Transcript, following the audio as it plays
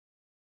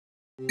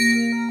Good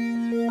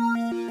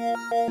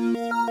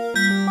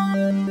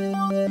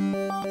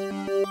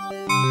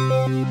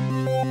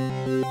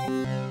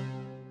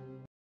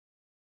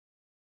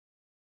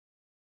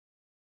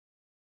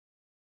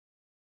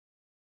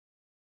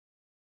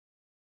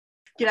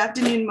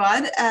afternoon,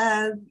 Maude.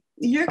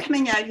 You're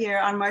coming out here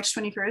on March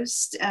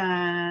 21st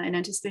in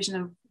anticipation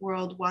of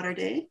World Water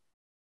Day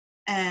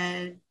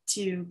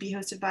to be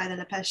hosted by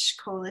the Pêche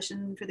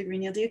Coalition for the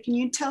Green New Deal. Can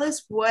you tell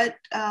us what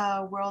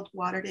World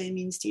Water Day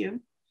means to you?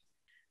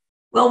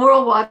 Well,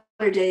 World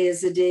Water Day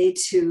is a day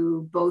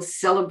to both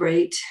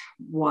celebrate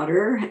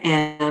water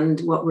and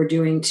what we're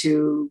doing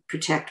to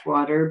protect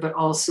water, but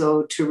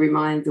also to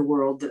remind the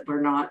world that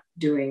we're not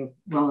doing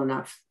well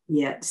enough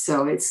yet.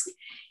 So it's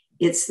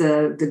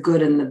the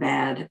good and the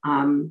bad.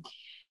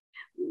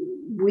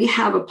 We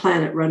have a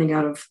planet running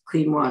out of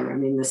clean water. I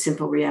mean, the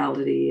simple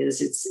reality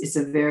is it's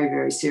a very,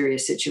 very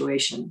serious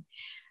situation.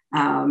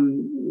 I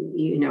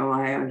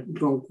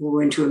won't go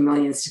into a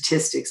million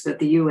statistics, but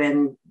the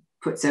UN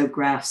puts out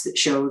graphs that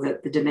show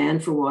that the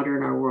demand for water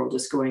in our world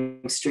is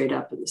going straight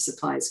up and the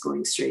supply is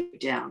going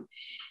straight down.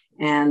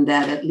 And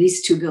that at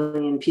least 2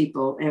 billion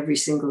people every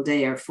single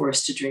day are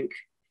forced to drink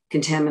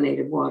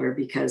contaminated water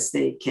because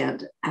they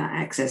can't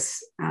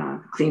access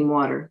clean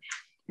water.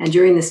 And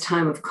during this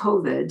time of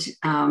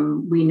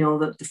COVID, we know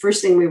that the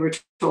first thing we were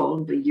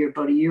told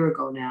about a year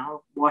ago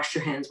now, wash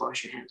your hands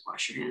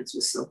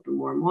with soap and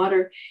warm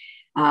water.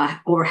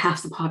 Over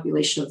half the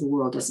population of the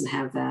world doesn't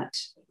have that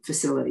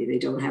facility. They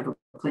don't have a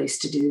place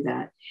to do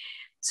that.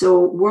 So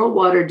World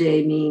Water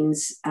Day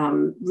means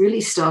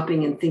really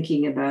stopping and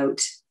thinking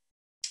about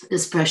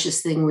this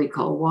precious thing we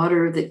call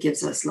water that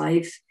gives us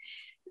life.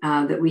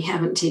 That we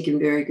haven't taken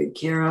very good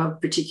care of,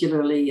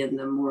 particularly in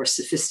the more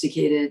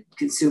sophisticated,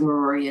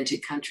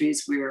 consumer-oriented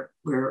countries where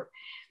we're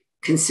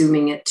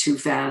consuming it too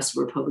fast,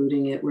 we're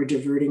polluting it, we're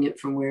diverting it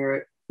from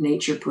where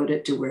nature put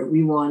it to where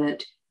we want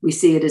it. We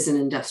see it as an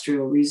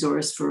industrial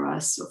resource for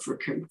us, or for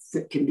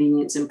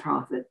convenience and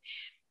profit.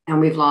 And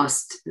we've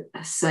lost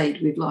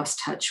sight, we've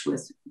lost touch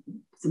with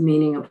the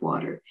meaning of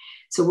water.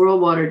 So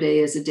World Water Day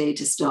is a day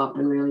to stop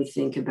and really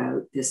think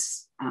about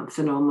this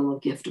phenomenal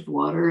gift of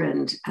water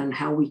and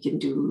how we can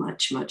do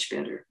much, much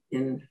better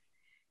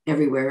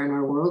everywhere in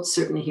our world,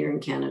 certainly here in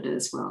Canada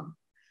as well.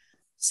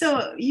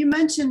 So you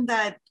mentioned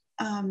that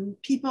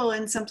people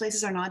in some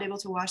places are not able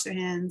to wash their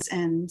hands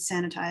and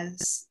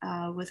sanitize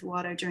with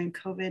water during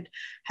COVID.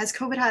 Has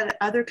COVID had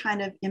other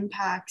kind of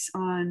impacts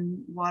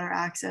on water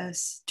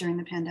access during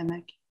the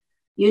pandemic?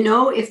 You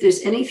know, if there's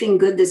anything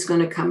good that's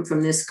going to come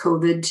from this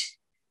COVID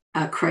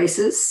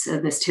crisis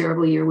and this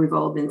terrible year we've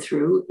all been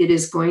through, it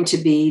is going to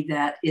be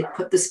that it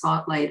put the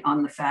spotlight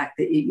on the fact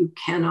that you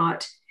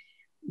cannot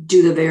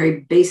do the very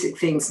basic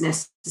things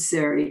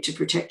necessary to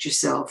protect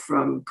yourself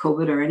from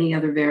COVID or any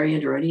other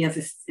variant or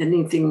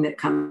anything that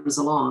comes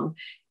along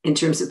in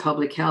terms of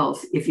public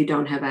health if you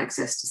don't have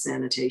access to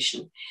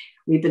sanitation.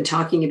 We've been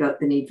talking about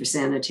the need for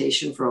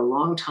sanitation for a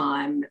long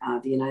time.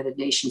 The United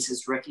Nations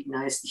has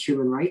recognized the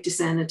human right to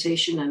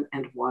sanitation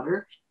and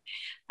water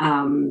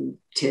 10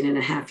 and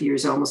a half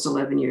years, almost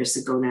 11 years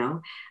ago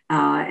now.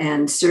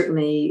 And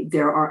certainly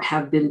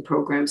have been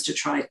programs to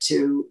try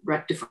to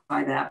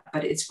rectify that.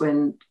 But it's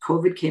when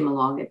COVID came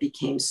along, it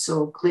became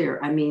so clear.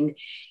 I mean,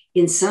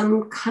 in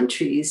some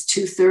countries,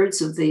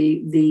 2/3 of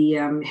the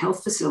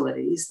health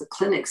facilities, the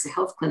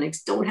health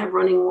clinics don't have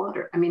running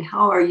water. I mean,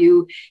 how are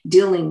you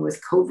dealing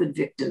with COVID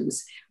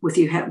victims with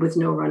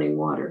no running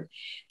water?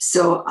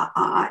 So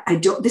I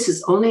don't. This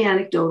is only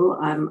anecdotal.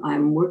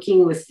 I'm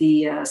working with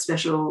the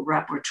special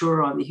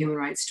rapporteur on the human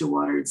rights to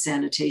water and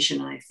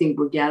sanitation, and I think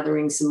we're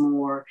gathering some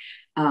more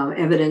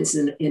evidence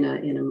in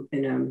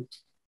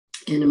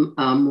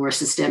a more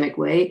systemic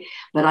way.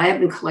 But I have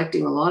been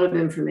collecting a lot of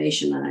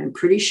information, and I'm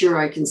pretty sure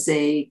I can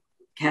say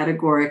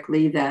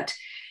categorically that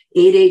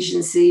aid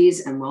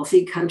agencies and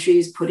wealthy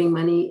countries putting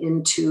money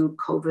into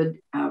COVID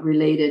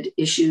related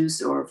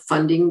issues or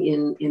funding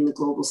in the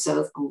global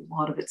south, a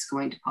lot of it's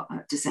going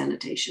to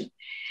sanitation.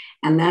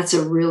 And that's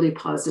a really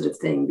positive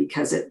thing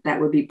because that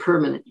would be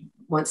permanent.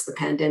 Once the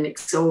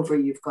pandemic's over,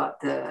 you've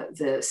got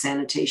the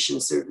sanitation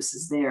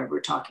services there. We're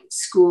talking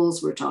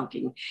schools, we're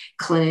talking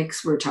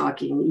clinics, we're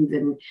talking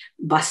even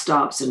bus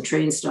stops and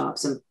train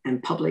stops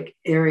and public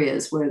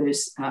areas where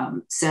there's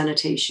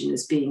sanitation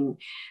is being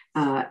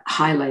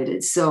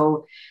highlighted.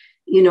 So,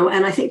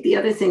 and I think the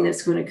other thing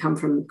that's going to come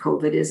from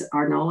COVID is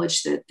our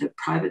knowledge that the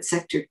private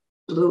sector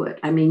blew it.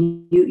 I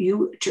mean,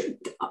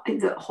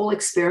 the whole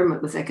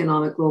experiment with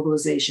economic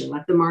globalization,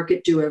 let the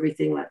market do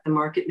everything, let the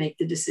market make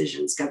the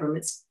decisions,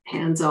 government's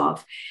hands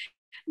off.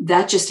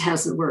 That just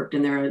hasn't worked.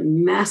 And there are a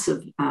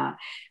massive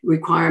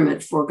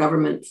requirement for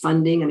government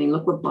funding. I mean,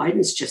 look what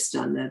Biden's just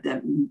done,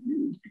 that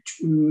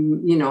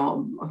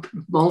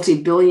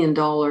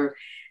multi-billion-dollar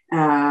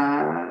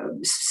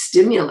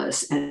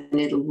stimulus, and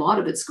a lot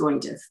of it's going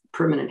to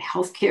permanent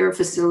healthcare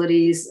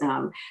facilities,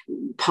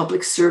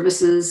 public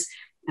services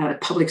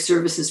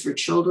for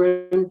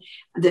children.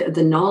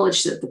 The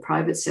knowledge that the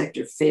private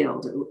sector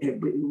failed, it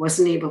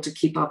wasn't able to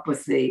keep up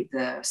with the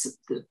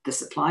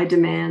supply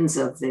demands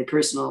of the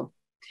personal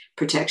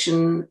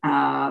protection,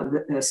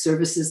 the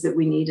services that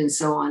we need, and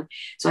so on.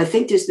 So I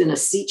think there's been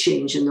a sea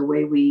change in the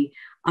way we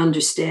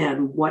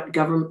understand what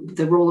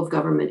the role of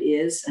government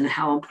is, and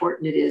how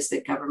important it is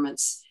that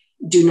governments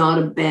do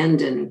not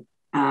abandon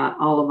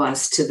all of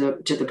us to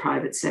the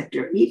private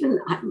sector. Even,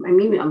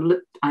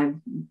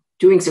 I'm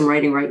doing some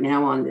writing right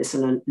now on this,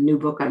 and a new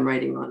book I'm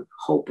writing on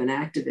hope and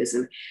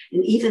activism.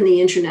 And even the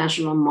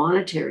International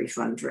Monetary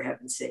Fund, for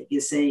heaven's sake,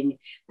 is saying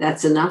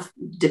that's enough.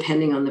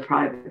 Depending on the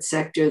private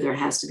sector, there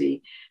has to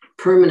be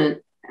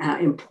permanent,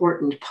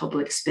 important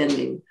public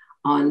spending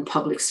on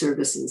public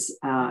services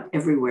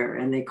everywhere.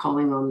 And they're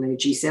calling on the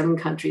G7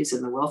 countries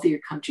and the wealthier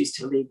countries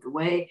to lead the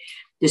way.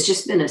 There's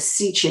just been a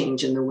sea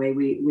change in the way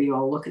we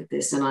all look at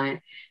this. And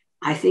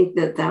I think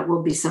that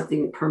will be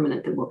something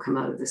permanent that will come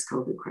out of this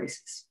COVID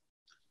crisis.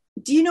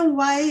 Do you know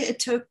why it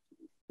took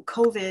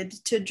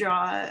COVID to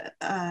draw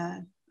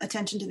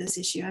attention to this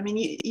issue? I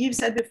mean, you've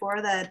said before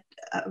that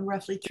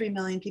roughly 3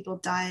 million people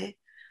die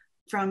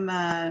from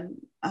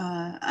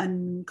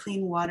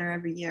unclean water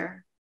every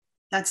year.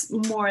 That's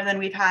more than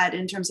we've had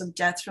in terms of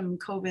deaths from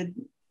COVID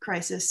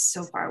crisis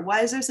so far. Why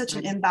is there such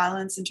an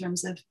imbalance in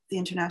terms of the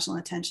international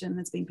attention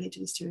that's being paid to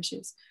these two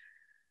issues?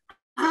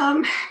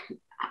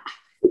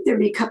 There'd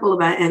be a couple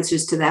of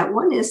answers to that.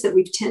 One is that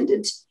we've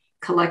tended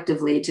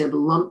collectively to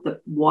lump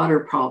the water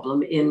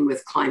problem in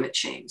with climate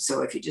change.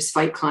 So if you just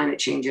fight climate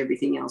change,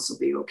 everything else will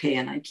be okay.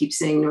 And I keep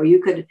saying, no,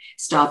 you could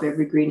stop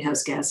every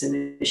greenhouse gas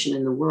emission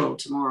in the world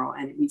tomorrow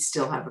and we'd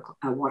still have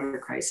a water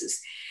crisis.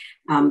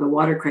 The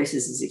water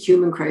crisis is a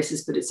human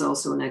crisis, but it's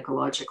also an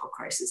ecological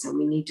crisis. And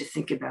we need to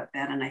think about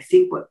that. And I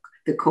think what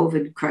the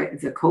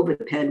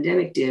COVID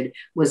pandemic did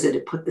was that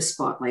it put the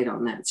spotlight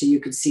on that. So you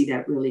could see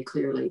that really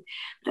clearly.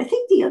 But I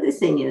think the other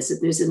thing is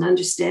that there's an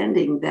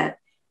understanding that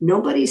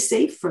nobody's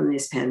safe from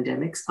this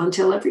pandemic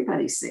until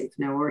everybody's safe.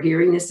 Now we're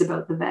hearing this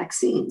about the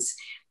vaccines.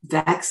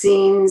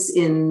 Vaccines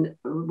in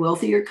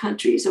wealthier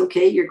countries,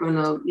 okay, you're going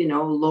to,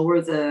 lower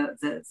the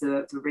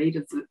rate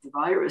of the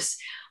virus,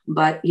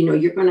 but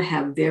you're going to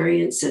have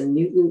variants and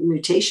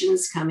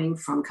mutations coming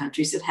from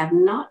countries that have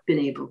not been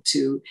able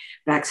to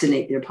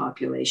vaccinate their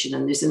population.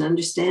 And there's an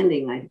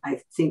understanding,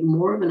 I think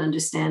more of an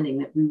understanding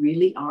that we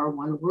really are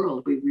one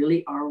world, we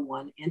really are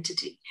one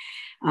entity.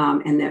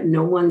 And that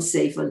no one's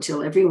safe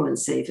until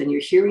everyone's safe. And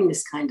you're hearing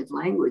this kind of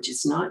language.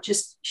 It's not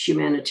just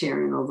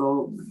humanitarian,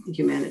 although the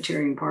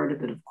humanitarian part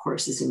of it, of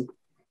course, is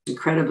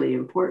incredibly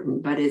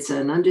important, but it's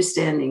an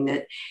understanding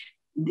that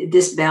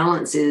this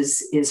balance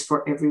is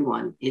for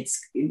everyone.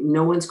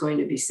 No one's going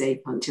to be safe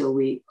until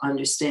we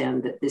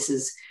understand that this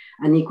is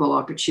an equal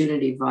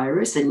opportunity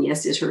virus. And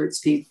yes, it hurts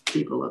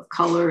people of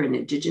color and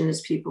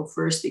Indigenous people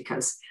first,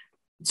 because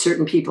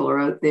certain people are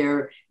out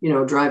there,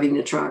 driving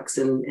the trucks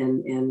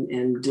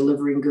and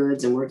delivering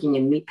goods and working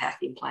in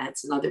meatpacking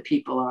plants, and other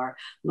people are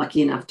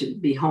lucky enough to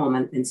be home.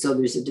 And so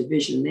there's a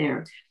division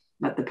there.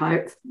 But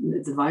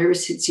the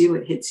virus hits you,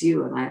 it hits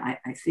you. And I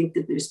think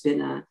that there's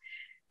been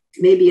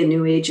maybe a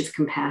new age of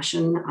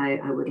compassion.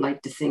 I would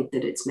like to think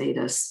that it's made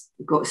us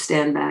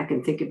stand back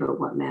and think about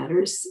what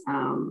matters,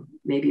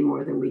 maybe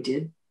more than we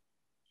did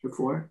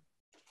before.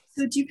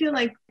 So do you feel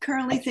like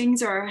currently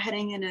things are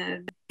heading in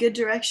a good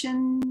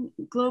direction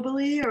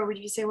globally, or would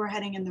you say we're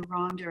heading in the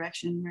wrong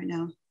direction right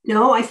now?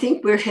 No, I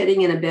think we're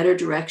heading in a better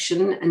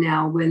direction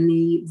now. When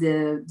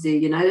the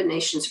United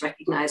Nations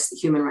recognized the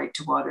human right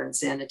to water and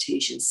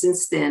sanitation,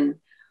 since then,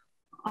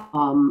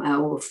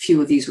 a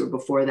few of these were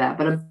before that,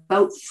 but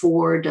about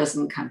 4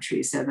 dozen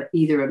countries have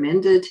either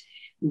amended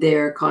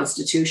their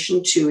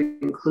constitution to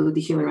include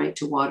the human right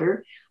to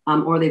water,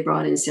 or they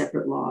brought in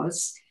separate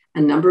laws. A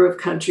number of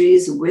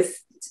countries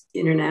with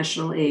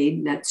international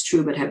aid, that's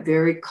true, but have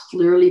very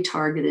clearly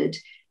targeted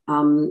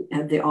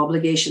the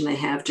obligation they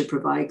have to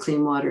provide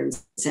clean water and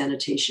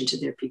sanitation to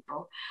their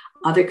people.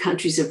 Other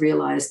countries have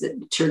realized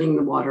that turning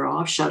the water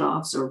off,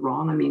 shutoffs are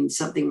wrong. I mean,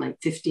 something like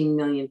 15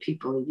 million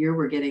people a year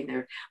were getting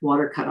their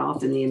water cut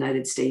off in the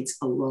United States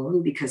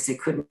alone because they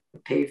couldn't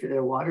pay for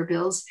their water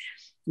bills.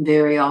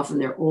 Very often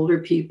they're older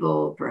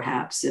people,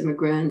 perhaps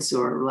immigrants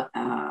or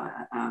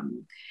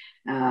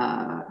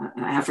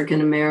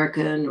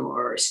African-American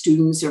or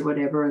students or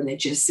whatever, and they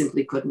just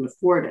simply couldn't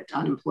afford it,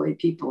 unemployed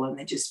people, and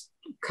they just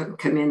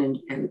come in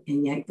and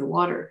yank the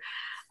water.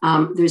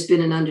 There's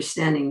been an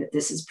understanding that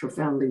this is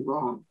profoundly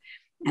wrong.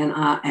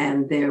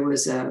 And there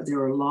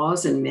were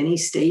laws in many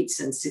states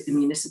and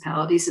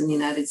municipalities in the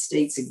United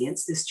States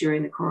against this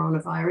during the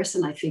coronavirus,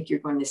 and I think you're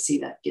going to see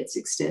that gets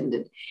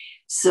extended.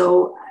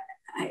 So,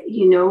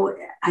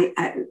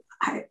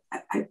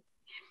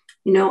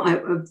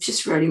 I'm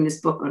just writing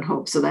this book on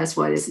hope, so that's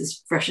why this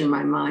is fresh in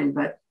my mind.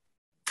 But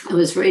I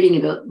was writing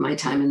about my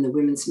time in the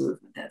women's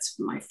movement. That's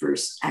my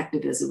first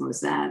activism,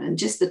 was that, and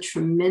just the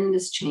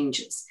tremendous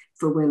changes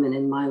for women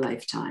in my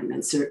lifetime,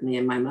 and certainly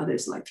in my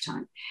mother's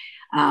lifetime.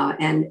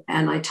 And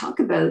I talk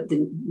about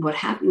what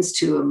happens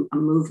to a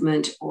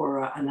movement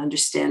or an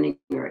understanding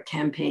or a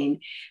campaign,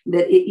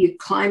 that you're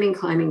climbing,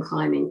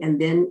 and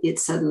then it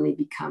suddenly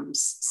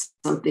becomes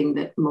something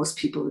that most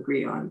people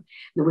agree on.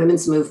 The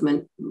women's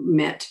movement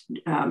met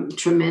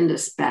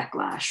tremendous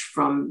backlash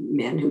from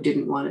men who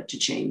didn't want it to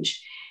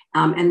change.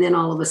 And then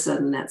all of a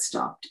sudden that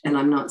stopped. And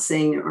I'm not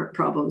saying there aren't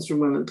problems for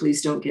women,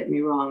 please don't get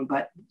me wrong,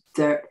 but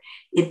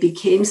it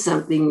became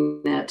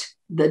something that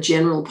the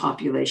general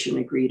population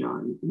agreed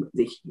on,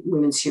 the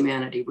women's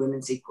humanity,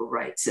 women's equal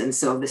rights. And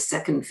so the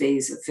second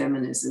phase of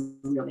feminism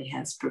really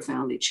has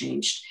profoundly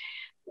changed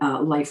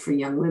life for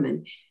young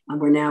women.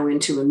 We're now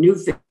into a new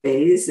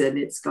phase and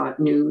it's got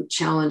new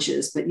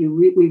challenges, but we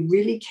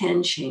really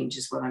can change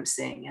is what I'm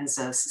saying. As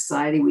a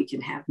society, we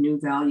can have new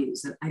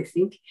values. And I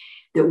think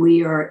that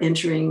we are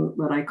entering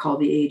what I call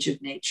the age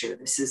of nature.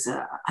 This is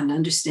an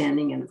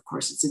understanding, and of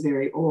course it's a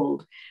very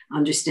old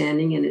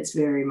understanding, and it's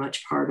very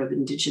much part of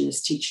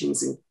Indigenous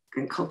teachings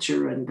and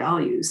culture and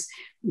values,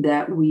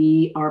 that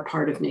we are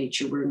part of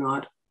nature. We're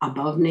not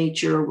above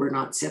nature, we're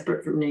not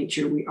separate from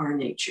nature, we are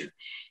nature.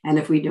 And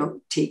if we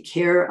don't take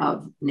care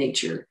of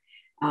nature,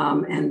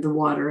 and the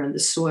water and the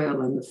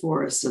soil and the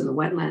forests and the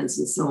wetlands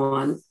and so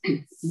on,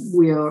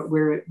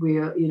 we're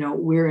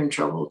in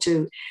trouble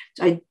too.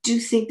 I do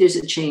think there's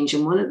a change,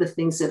 and one of the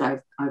things that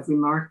I've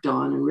remarked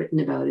on and written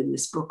about in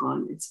this book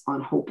on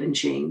hope and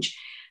change,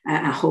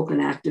 hope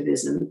and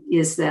activism,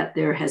 is that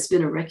there has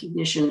been a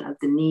recognition of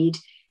the need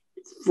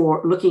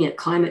for looking at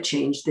climate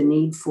change, the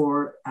need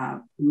for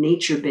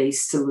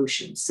nature-based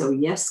solutions. So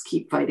yes,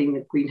 keep fighting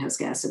the greenhouse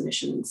gas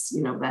emissions,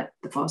 that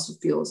the fossil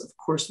fuels, of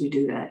course we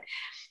do that.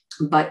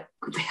 But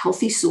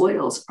healthy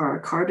soils are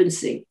a carbon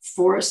sink.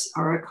 Forests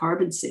are a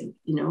carbon sink.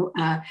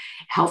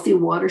 Healthy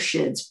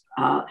watersheds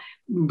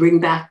bring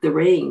back the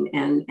rain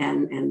and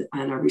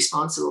are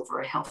responsible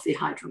for a healthy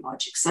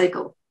hydrologic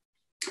cycle.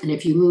 And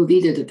if you move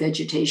either the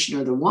vegetation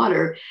or the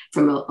water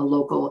from a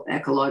local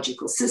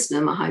ecological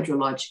system, a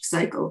hydrologic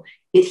cycle,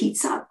 it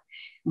heats up.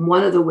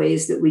 One of the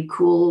ways that we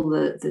cool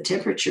the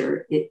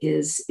temperature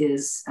is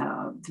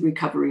the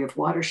recovery of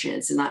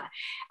watersheds. And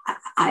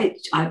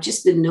I've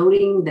just been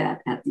noting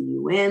that at the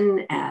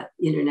UN, at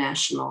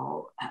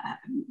international,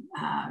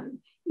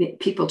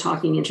 people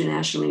talking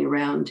internationally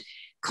around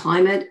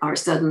climate are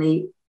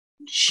suddenly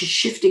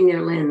shifting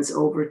their lens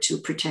over to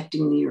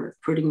protecting the earth,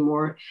 putting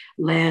more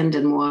land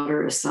and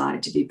water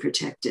aside to be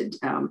protected,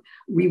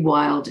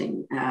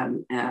 rewilding,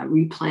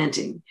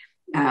 replanting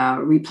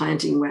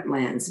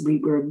wetlands.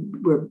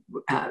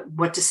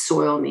 What does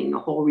soil mean? The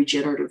whole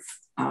regenerative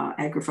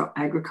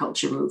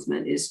agriculture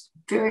movement is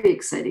very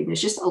exciting.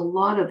 There's just a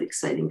lot of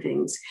exciting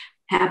things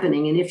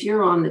happening. And if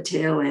you're on the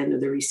tail end or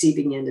the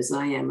receiving end, as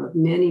I am, of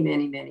many,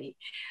 many, many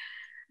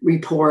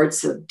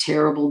reports of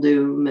terrible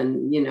doom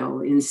and,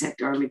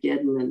 insect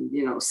Armageddon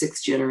and,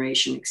 sixth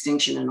generation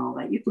extinction and all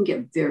that, you can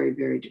get very,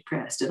 very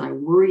depressed. And I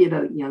worry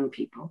about young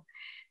people,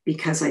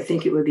 because I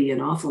think it would be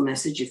an awful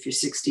message if you're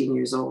 16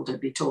 years old to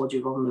be told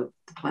the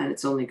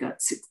planet's only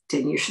got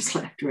 10 years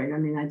left, right? I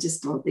mean, I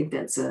just don't think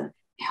that's a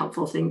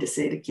helpful thing to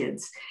say to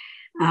kids.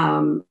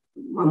 And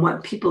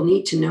what people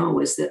need to know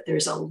is that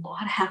there's a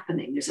lot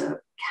happening. There's a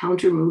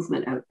counter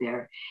movement out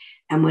there.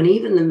 And when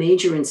even the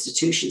major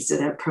institutions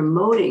that have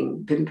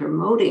been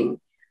promoting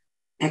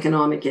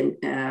economic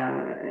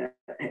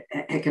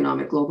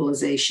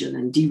globalization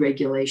and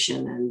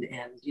deregulation and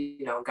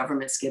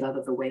governments get out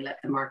of the way,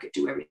 let the market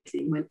do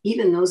everything, when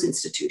even those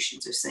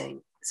institutions are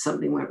saying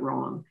something went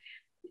wrong,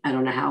 I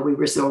don't know how we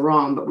were so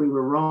wrong, but we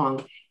were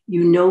wrong,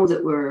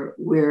 that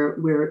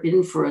we're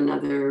in for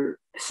another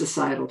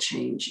societal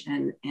change.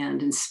 And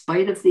in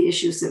spite of the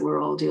issues that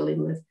we're all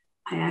dealing with,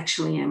 I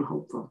actually am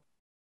hopeful.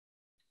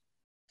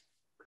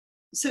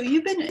 So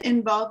you've been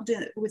involved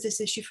with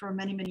this issue for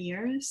many, many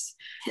years.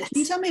 Yes. Can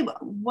you tell me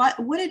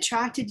what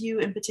attracted you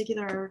in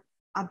particular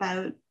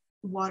about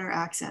water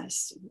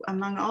access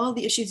among all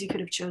the issues you could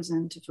have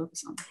chosen to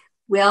focus on?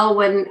 Well,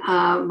 when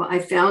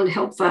I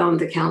helped found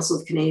the Council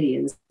of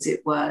Canadians,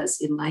 it was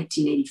in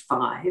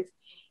 1985.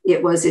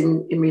 It was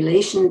in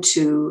relation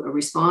to a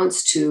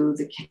response to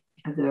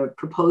the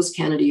proposed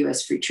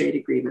Canada-US Free Trade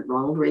Agreement.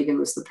 Ronald Reagan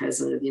was the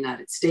president of the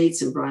United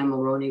States, and Brian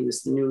Mulroney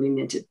was the newly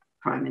minted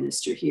prime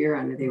minister here.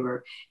 And they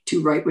were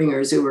two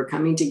right-wingers who were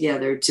coming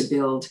together to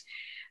build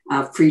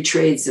a free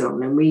trade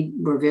zone. And we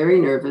were very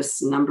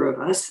nervous, a number of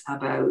us,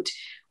 about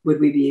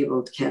would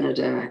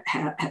Canada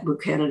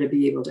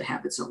be able to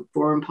have its own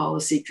foreign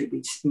policy? Could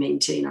we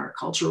maintain our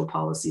cultural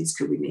policies?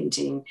 Could we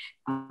maintain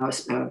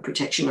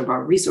protection of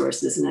our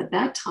resources? And at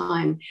that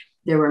time,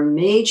 there were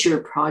major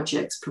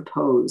projects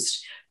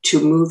proposed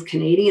to move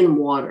Canadian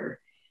water.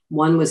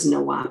 One was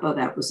Nawapa,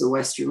 that was the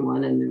western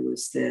one, and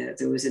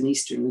there was an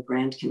eastern, the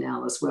Grand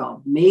Canal as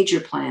well. Major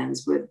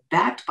plans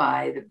backed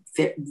by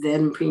the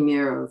then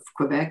Premier of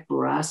Quebec,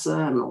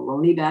 Bourassa, and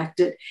Mulroney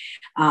backed it,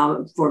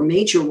 for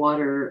major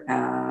water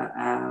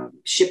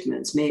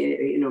shipments,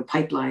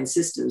 pipeline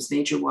systems,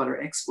 major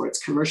water exports,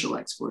 commercial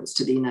exports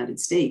to the United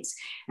States.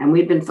 And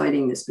we've been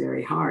fighting this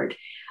very hard.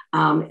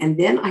 And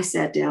then I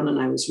sat down and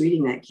I was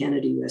reading that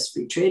Canada-US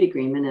Free Trade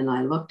Agreement, and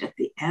I looked at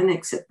the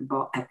annex at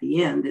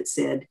the end that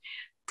said,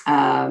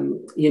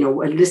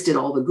 it listed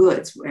all the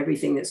goods,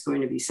 everything that's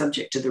going to be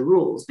subject to the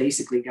rules.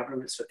 Basically,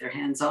 governments put their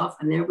hands off,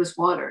 and there was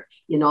water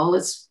in all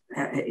its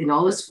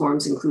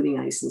forms, including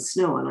ice and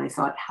snow. And I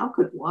thought, how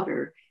could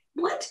water?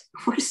 What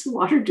is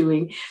water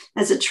doing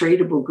as a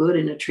tradable good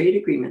in a trade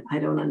agreement? I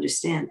don't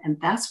understand. And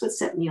that's what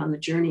set me on the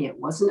journey. It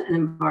wasn't an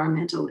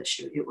environmental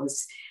issue. It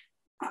was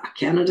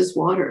Canada's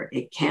water.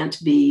 It can't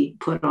be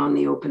put on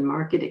the open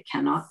market. It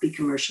cannot be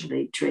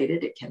commercially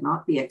traded. It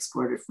cannot be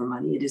exported for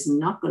money. It is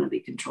not going to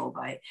be controlled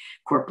by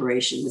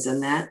corporations.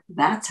 And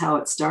that's how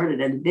it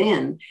started. And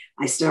then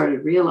I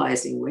started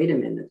realizing, wait a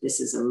minute, this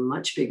is a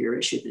much bigger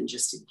issue than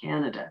just in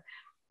Canada.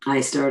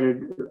 I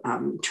started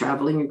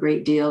traveling a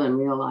great deal and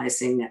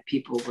realizing that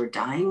people were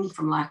dying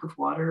from lack of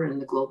water in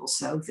the global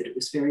south, that it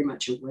was very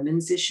much a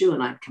women's issue.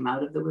 And I'd come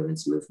out of the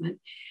women's movement.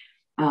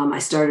 I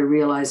started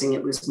realizing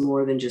it was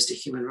more than just a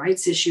human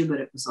rights issue, but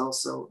it was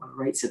also a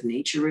rights of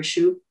nature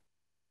issue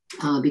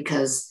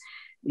because,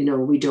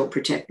 we don't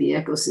protect the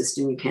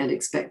ecosystem. You can't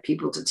expect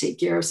people to take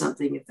care of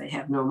something if they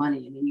have no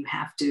money. I mean, you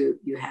have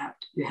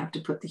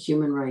to put the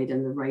human right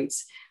and the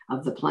rights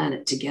of the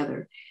planet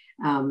together.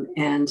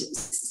 And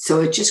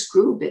so it just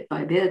grew bit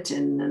by bit.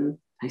 And then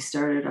I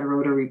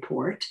wrote a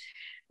report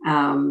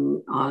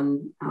on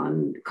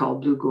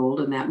called Blue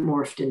Gold, and that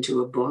morphed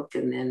into a book.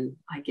 And then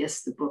I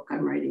guess the book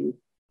I'm writing,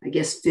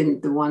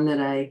 the one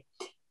that I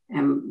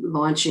am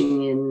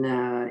launching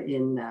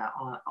in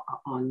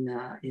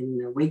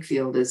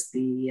Wakefield is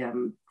the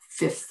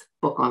fifth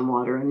book on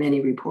water and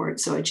many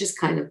reports. So I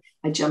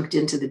jumped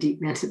into the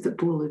deep end of the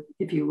pool,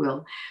 if you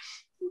will.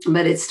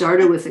 But it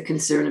started with a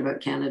concern about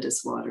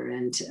Canada's water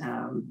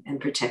and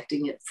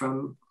protecting it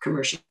from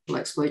commercial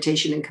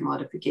exploitation and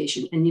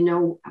commodification.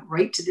 And,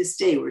 right to this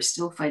day, we're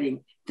still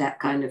fighting that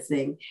kind of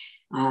thing.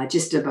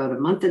 Just about a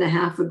month and a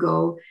half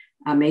ago,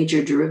 a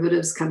major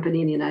derivatives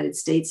company in the United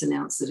States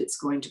announced that it's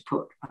going to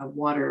put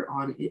water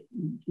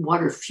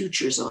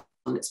futures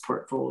on its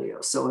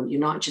portfolio. So you're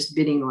not just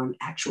bidding on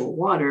actual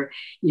water,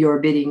 you're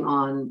bidding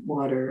on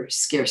water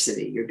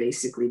scarcity. You're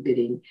basically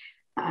bidding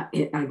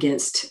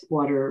against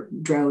water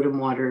drought and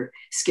water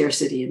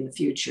scarcity in the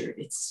future.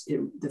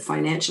 The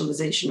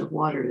financialization of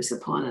water is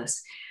upon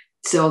us.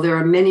 So there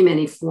are many,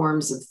 many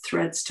forms of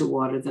threats to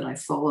water that I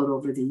followed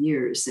over the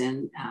years,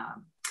 and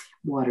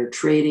water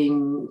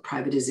trading,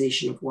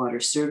 privatization of water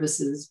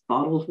services,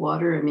 bottled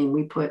water. I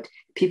mean,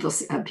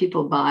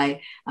 people buy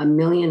 1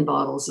 million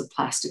bottles of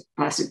plastic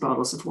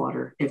bottles of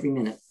water every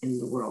minute in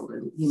the world.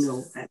 And,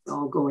 that's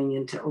all going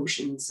into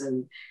oceans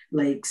and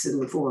lakes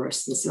and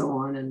forests and so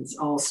on. And it's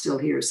all still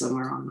here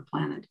somewhere on the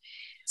planet.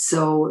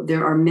 So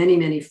there are many,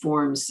 many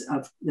forms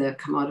of the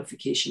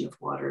commodification of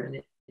water.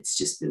 And it's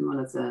just been one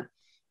of the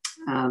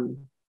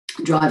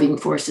driving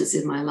forces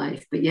in my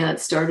life. But yeah,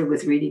 it started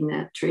with reading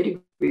that trade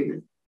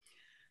agreement.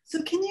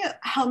 So can you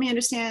help me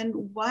understand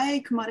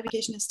why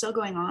commodification is still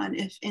going on?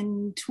 If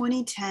in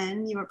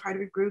 2010, you were part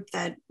of a group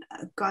that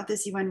got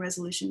this UN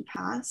resolution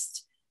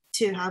passed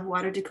to have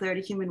water declared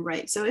a human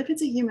right. So if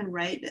it's a human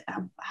right,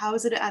 how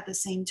is it at the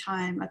same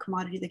time a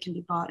commodity that can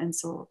be bought and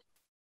sold?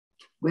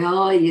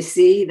 Well, you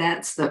see,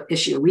 that's the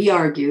issue. We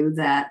argue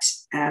that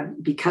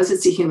because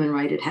it's a human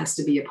right, it has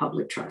to be a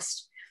public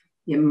trust.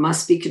 It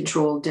must be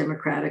controlled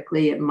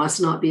democratically. It must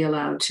not be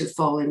allowed to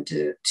fall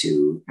into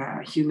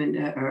human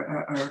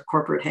or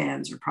corporate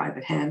hands or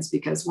private hands,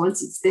 because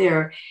once it's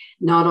there,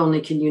 not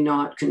only can you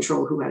not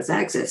control who has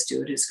access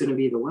to it, it's going to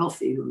be the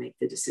wealthy who make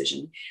the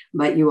decision,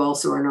 but you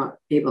also are not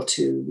able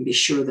to be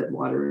sure that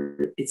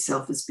water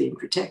itself is being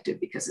protected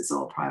because it's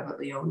all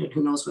privately owned and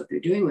who knows what they're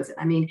doing with it.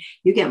 I mean,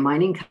 you get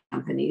mining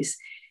companies,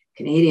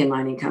 Canadian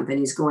mining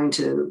companies going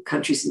to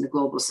countries in the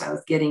global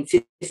south, getting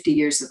 50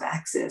 years of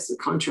access, a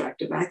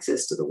contract of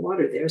access to the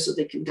water there so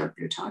they can dump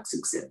their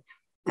toxics in.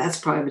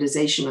 That's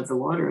privatization of the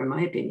water, in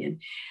my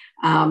opinion.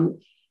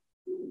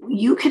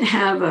 You can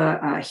have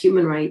a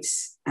human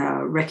rights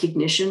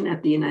recognition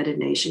at the United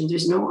Nations.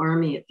 There's no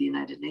army at the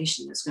United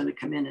Nations that's going to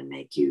come in and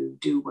make you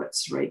do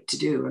what's right to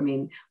do. I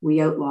mean, we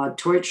outlawed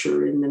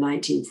torture in the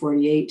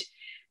 1948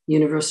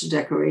 Universal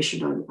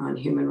Declaration on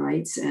Human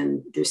Rights,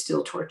 and there's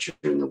still torture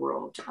in the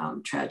world,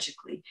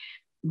 tragically.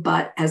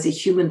 But as a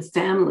human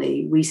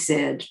family, we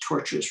said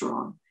torture is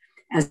wrong.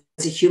 As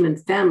a human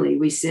family,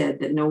 we said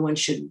that no one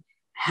should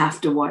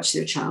have to watch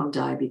their child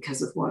die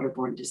because of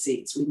waterborne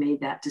disease. We made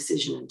that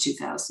decision in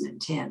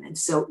 2010. And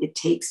so it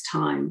takes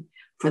time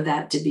for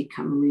that to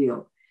become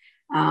real.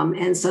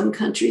 And some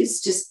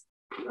countries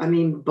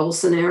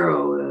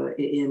Bolsonaro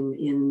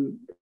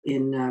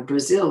in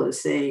Brazil is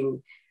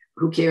saying,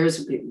 who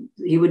cares?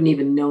 He wouldn't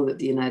even know that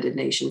the United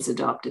Nations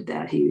adopted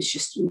that. He was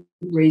just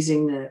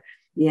raising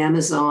the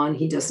Amazon.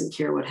 He doesn't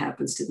care what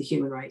happens to the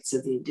human rights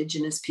of the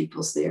indigenous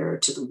peoples there,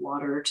 to the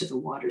water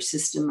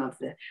system of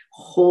the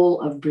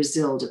whole of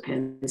Brazil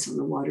depends on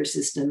the water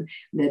system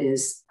that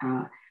is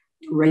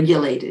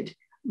regulated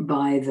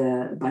by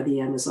the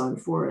Amazon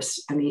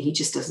forest. I mean, he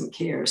just doesn't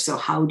care. So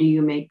how do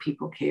you make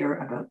people care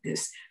about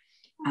this?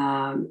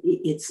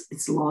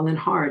 It's long and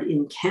hard.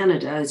 In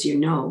Canada, as you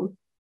know,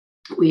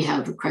 we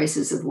have a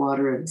crisis of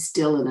water and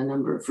still in a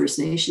number of First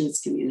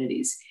Nations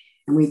communities.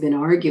 And we've been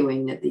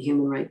arguing that the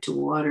human right to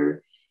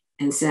water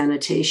and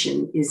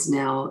sanitation is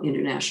now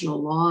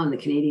international law, and the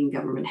Canadian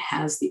government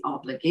has the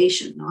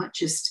obligation, not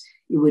just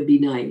it would be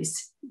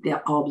nice,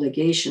 the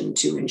obligation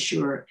to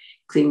ensure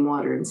clean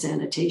water and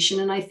sanitation.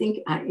 And I think,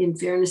 in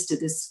fairness to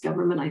this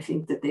government, I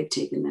think that they've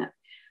taken that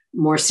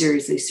more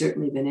seriously,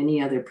 certainly than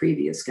any other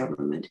previous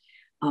government,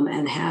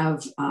 and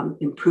have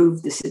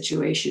improved the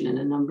situation in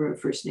a number of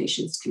First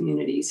Nations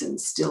communities and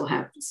still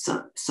have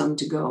some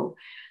to go.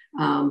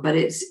 But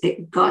it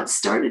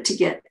started to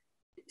get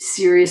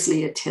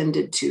seriously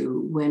attended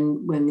to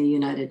when the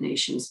United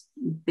Nations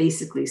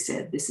basically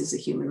said this is a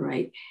human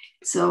right.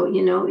 So,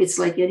 it's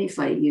like any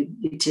fight.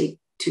 You take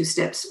 2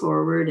 steps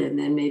forward and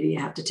then maybe you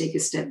have to take a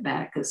step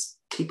back because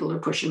people are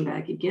pushing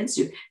back against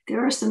you.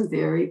 There are some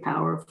very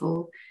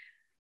powerful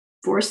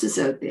forces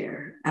out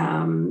there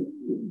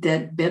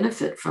that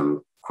benefit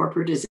from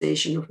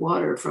corporatization of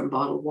water, from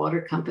bottled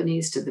water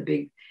companies to the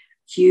big,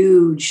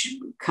 huge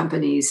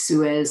companies,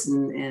 Suez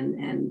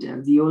and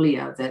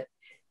Veolia, that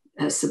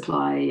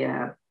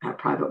supply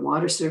private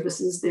water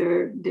services.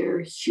 They're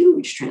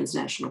huge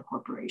transnational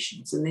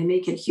corporations, and they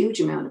make a huge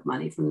amount of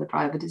money from the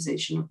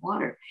privatization of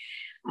water.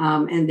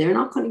 And they're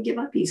not going to give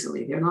up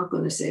easily. They're not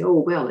going to say, oh,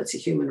 well, it's a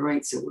human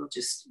right, so we'll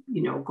just,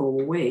 go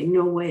away.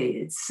 No way.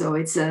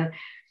 It's a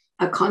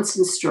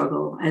constant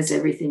struggle, as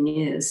everything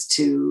is,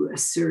 to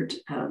assert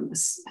a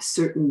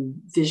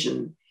certain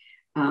vision.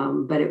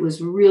 But it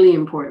was really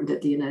important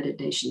that the United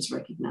Nations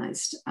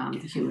recognized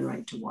the human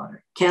right to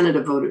water.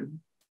 Canada voted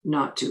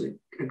not to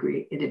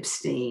agree. It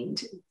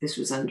abstained. This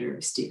was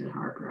under Stephen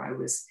Harper. I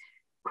was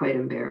quite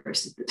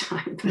embarrassed at the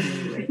time, but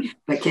anyway.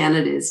 But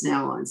Canada is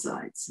now on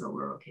side, so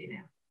we're okay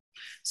now.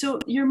 So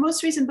your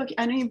most recent book,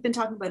 I know you've been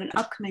talking about an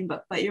upcoming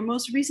book, but your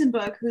most recent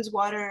book, Whose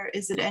Water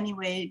Is It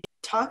Anyway,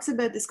 talks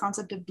about this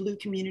concept of blue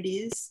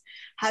communities.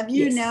 Have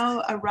you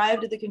now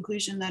arrived at the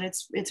conclusion that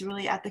it's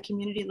really at the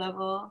community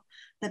level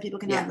that people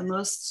can have the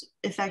most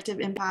effective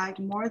impact,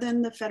 more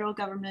than the federal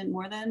government,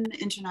 more than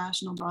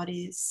international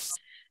bodies?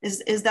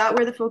 Is that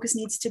where the focus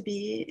needs to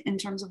be in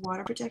terms of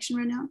water protection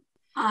right now?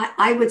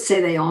 I would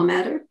say they all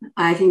matter.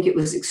 I think it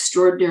was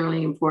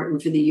extraordinarily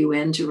important for the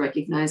UN to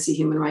recognize the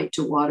human right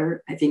to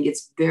water. I think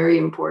it's very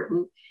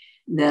important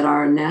that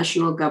our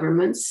national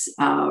governments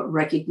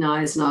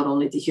recognize not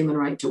only the human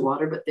right to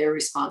water, but their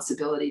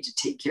responsibility to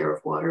take care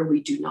of water.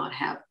 We do not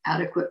have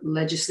adequate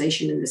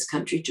legislation in this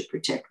country to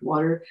protect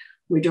water.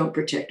 We don't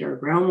protect our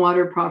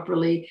groundwater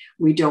properly.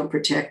 We don't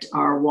protect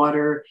our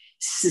water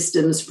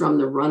systems from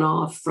the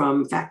runoff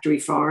from factory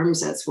farms.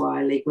 That's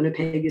why Lake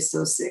Winnipeg is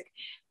so sick.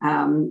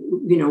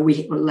 We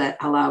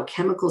allow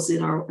chemicals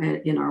in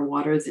our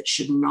water that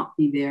should not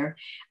be there.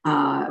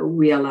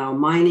 We allow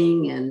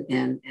mining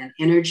and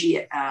energy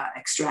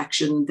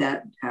extraction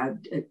that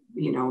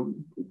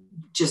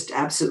just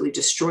absolutely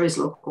destroys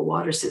local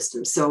water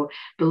systems. So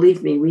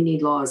believe me, we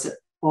need laws at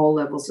all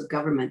levels of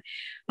government,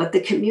 but the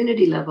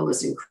community level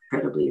is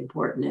incredibly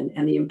important.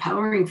 And the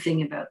empowering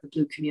thing about the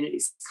Blue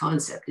Communities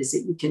concept is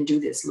that you can do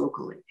this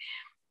locally.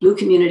 Blue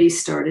Communities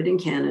started in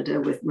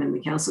Canada when the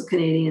Council of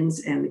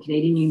Canadians and the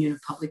Canadian Union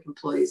of Public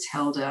Employees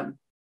held a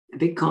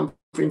big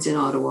conference in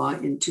Ottawa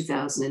in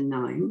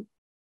 2009.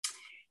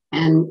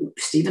 And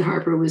Stephen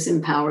Harper was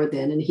in power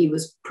then, and he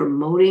was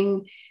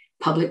promoting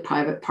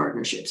public-private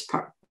partnerships,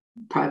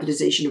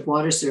 privatization of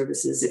water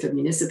services. If a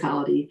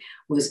municipality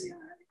was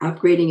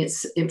upgrading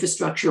its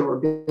infrastructure or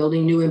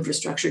building new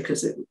infrastructure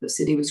because the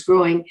city was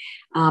growing,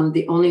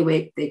 the only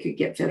way they could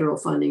get federal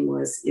funding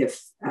was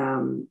if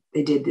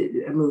they did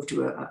a move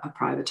to a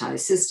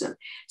privatized system.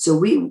 So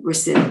we were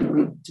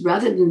saying,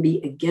 rather than be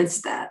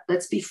against that,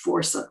 let's be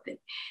for something.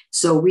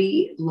 So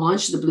we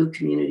launched the Blue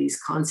Communities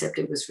concept.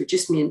 It was for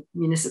just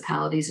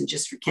municipalities and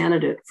just for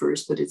Canada at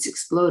first, but it's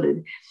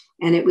exploded.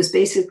 And it was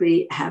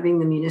basically having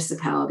the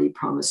municipality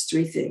promise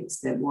 3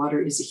 things: that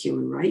water is a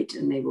human right,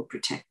 and they will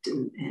protect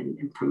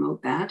and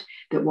promote that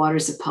water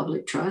is a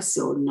public trust,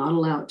 so not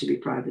allowed to be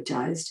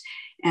privatized,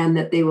 and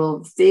that they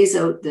will phase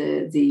out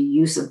the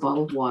use of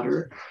bottled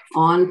water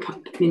on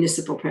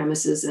municipal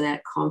premises and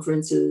at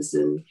conferences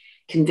and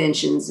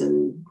conventions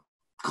and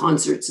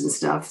concerts and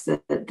stuff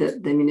that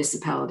the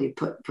municipality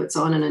puts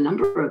on. And a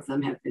number of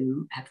them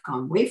have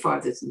gone way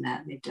farther than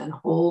that. They've done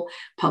whole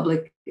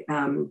public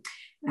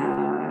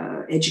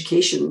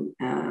education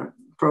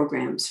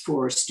programs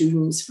for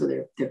students, for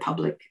their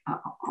public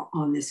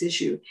on this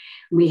issue.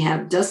 We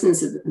have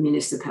dozens of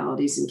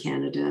municipalities in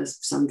Canada,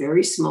 some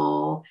very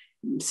small,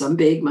 some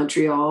big,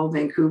 Montreal,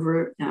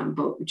 Vancouver,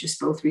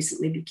 both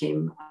recently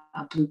became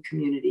a Blue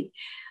Community.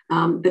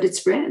 But it's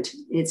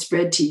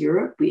spread to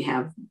Europe. We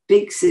have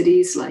big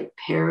cities like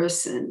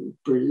Paris and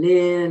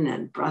Berlin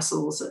and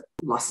Brussels.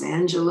 Los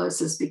Angeles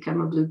has become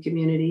a Blue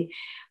Community.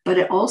 But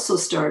it also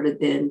started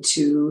then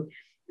to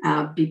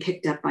be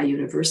picked up by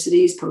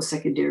universities,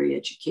 post-secondary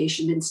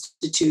education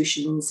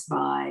institutions,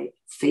 by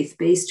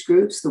faith-based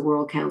groups, the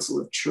World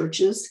Council of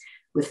Churches,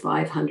 with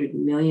 500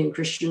 million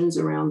Christians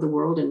around the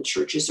world and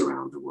churches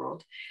around the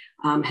world,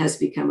 has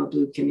become a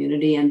blue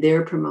community, and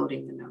they're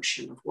promoting the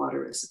notion of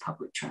water as a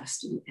public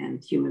trust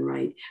and human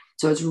right.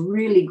 So it's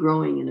really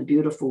growing in a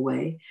beautiful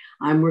way.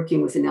 I'm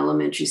working with an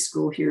elementary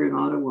school here in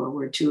Ottawa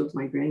where 2 of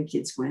my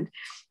grandkids went,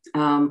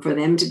 for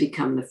them to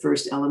become the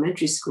first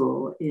elementary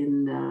school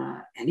in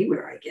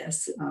anywhere, I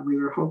guess. We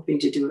were hoping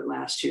to do it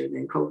last year,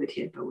 then COVID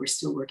hit, but we're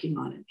still working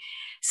on it.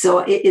 So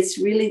it's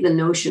really the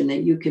notion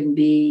that you can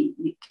be,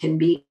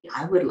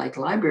 I would like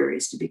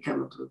libraries to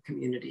become a blue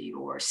community,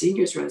 or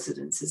seniors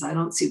residences. I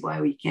don't see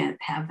why we can't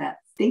have that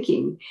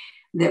thinking,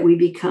 that we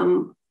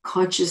become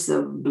conscious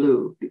of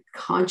blue,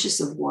 conscious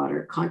of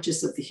water,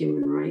 conscious of the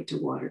human right to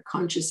water,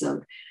 conscious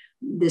of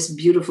this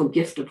beautiful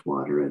gift of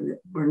water, and that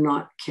we're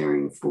not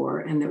caring for,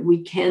 and that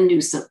we can do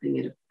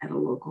something at a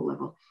local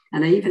level.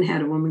 And I even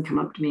had a woman come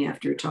up to me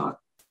after a talk.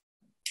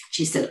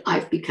 She said,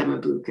 I've become a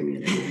blue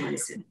community. And I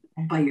said,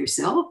 by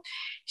yourself?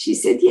 She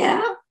said,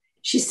 yeah.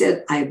 She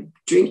said, I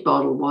drink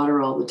bottled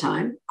water all the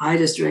time. I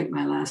just drank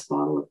my last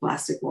bottle of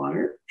plastic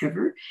water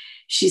ever.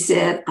 She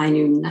said, I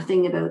knew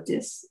nothing about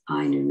this.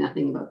 I knew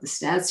nothing about the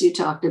stats you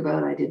talked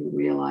about. I didn't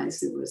realize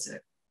there was a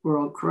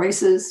world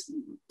crisis.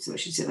 So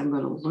she said, I'm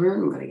going to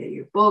learn. I'm going to get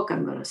your book.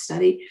 I'm going to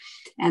study.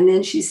 And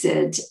then she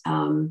said,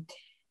 and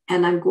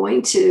I'm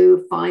going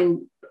to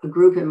find a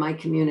group in my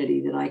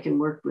community that I can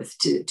work with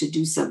to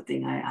do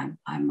something.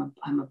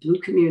 I'm a blue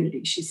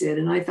community, she said.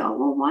 And I thought,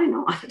 well, why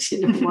not?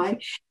 You know,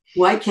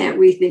 why can't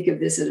we think of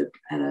this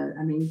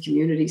I mean,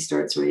 community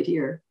starts right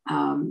here.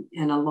 And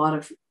a lot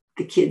of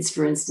the kids,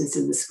 for instance,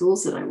 in the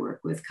schools that I work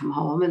with, come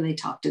home and they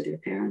talk to their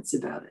parents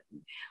about it.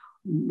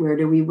 Where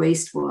do we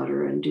waste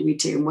water, and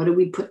what do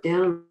we put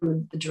down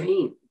the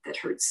drain that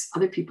hurts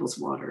other people's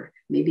water?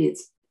 Maybe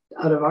it's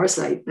out of our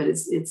sight, but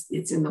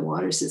it's in the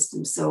water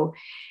system. So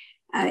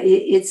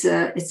it's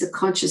a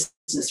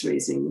consciousness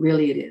raising,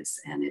 really it is,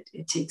 and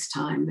it takes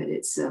time, but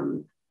it's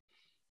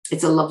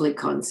a lovely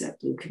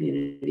concept in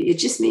community. It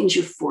just means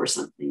you're for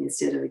something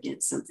instead of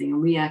against something,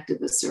 and we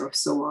activists are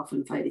so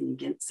often fighting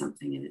against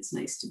something, and it's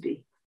nice to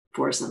be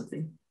for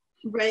something.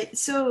 Right.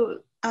 So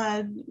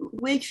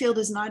Wakefield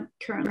is not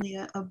currently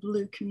a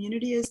blue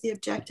community. Is the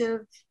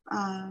objective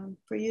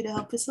for you to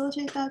help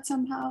facilitate that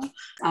somehow?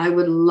 I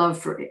would love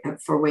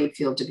for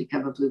Wakefield to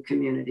become a blue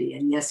community.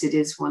 And yes, it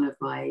is one of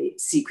my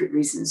secret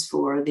reasons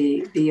for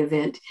the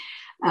event.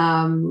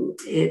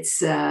 It's,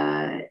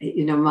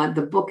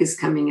 the book is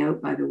coming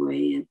out, by the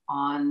way,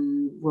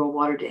 on World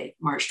Water Day,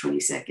 March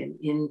 22nd,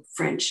 in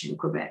French in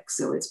Quebec.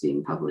 So it's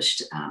being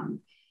published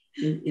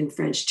in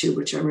French too,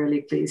 which I'm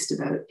really pleased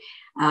about.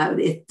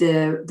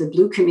 The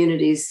Blue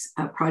Communities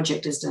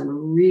project has done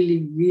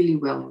really, really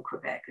well in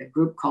Quebec. A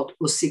group called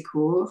Au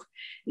Secours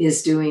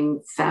is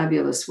doing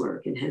fabulous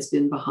work and has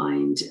been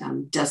behind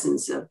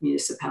dozens of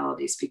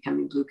municipalities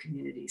becoming blue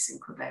communities in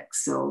Quebec.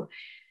 So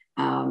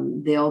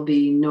they'll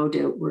be no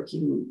doubt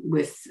working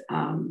with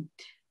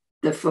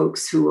the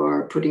folks who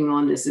are putting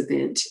on this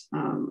event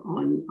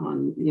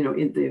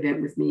in the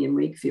event with me in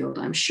Wakefield.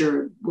 I'm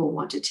sure we'll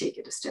want to take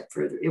it a step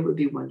further. It would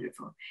be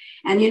wonderful.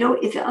 And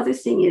if the other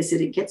thing is that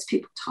it gets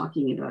people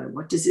talking about it.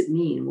 What does it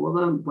mean? Well,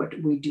 what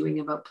are we doing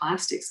about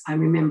plastics? I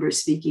remember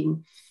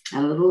speaking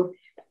at a little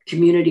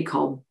community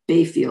called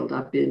Bayfield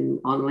up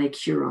on Lake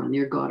Huron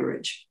near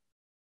Goderich.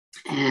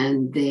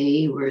 And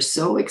they were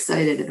so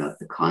excited about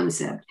the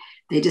concept,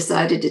 they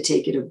decided to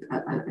take it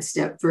a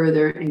step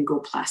further and go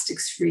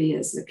plastics free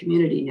as a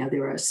community. Now,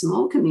 they're a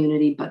small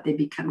community, but they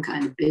become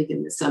kind of big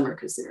in the summer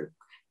because they're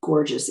a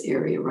gorgeous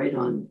area right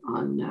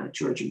on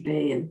Georgian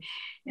Bay,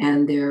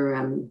 and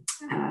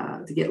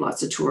they get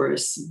lots of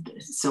tourists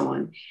and so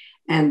on.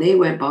 And they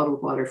went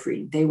bottled water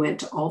free. They went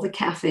to all the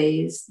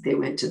cafes, they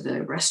went to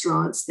the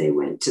restaurants, they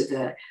went to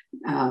the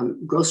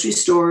grocery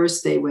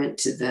stores, they went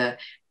to the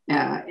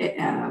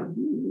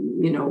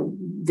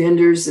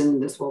vendors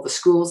and the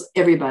schools,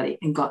 everybody,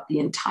 and got the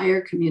entire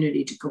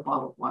community to go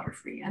bottled water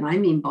free. And I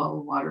mean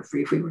bottled water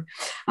free.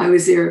 I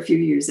was there a few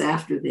years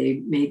after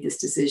they made this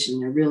decision.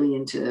 They're really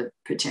into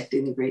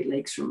protecting the Great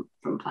Lakes from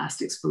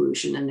plastics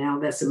pollution. And now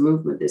that's a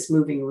movement that's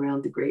moving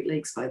around the Great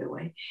Lakes, by the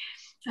way.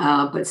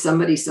 But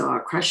somebody saw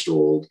a crushed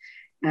old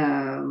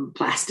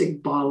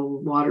plastic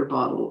water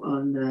bottle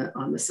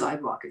on the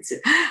sidewalk and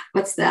said,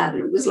 "What's that?"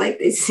 And it was like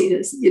they'd seen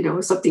us,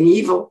 something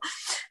evil.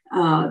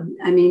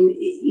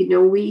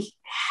 We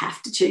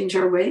have to change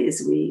our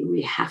ways.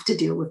 We have to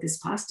deal with this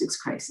plastics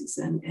crisis,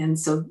 and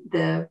so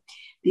the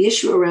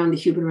issue around the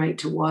human right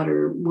to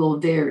water will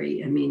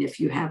vary. I mean, if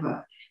you have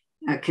a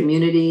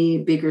community,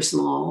 big or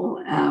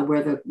small,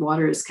 where the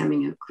water is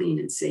coming out clean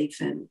and safe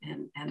and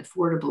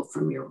affordable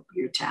from your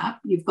tap,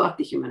 you've got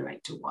the human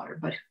right to water,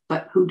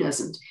 but who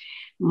doesn't?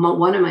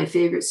 One of my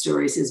favorite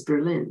stories is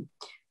Berlin.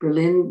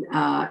 Berlin,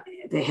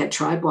 they had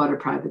tried water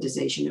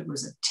privatization. It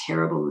was a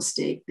terrible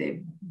mistake.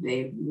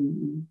 They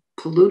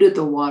polluted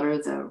the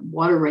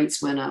water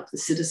rates went up, the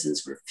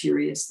citizens were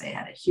furious. They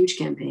had a huge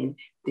campaign.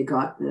 They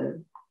got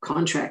the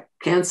contract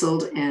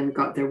canceled and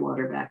got their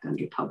water back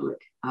under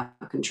public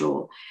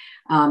control.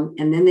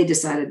 And then they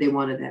decided they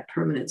wanted that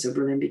permanent. So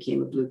Berlin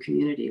became a blue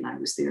community. And I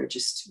was there it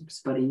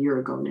was about a year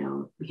ago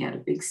now. We had a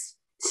big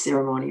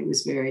ceremony. It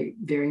was very,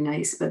 very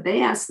nice. But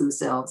they asked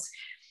themselves,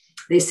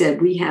 they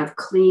said, we have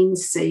clean,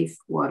 safe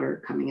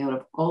water coming out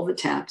of all the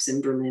taps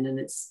in Berlin, and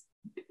it's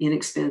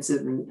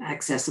inexpensive and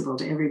accessible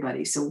to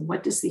everybody. So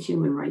what does the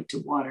human right to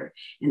water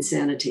and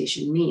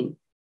sanitation mean?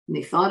 And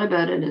they thought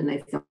about it, and they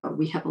thought,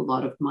 we have a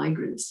lot of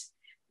migrants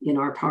in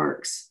our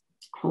parks,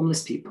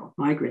 homeless people,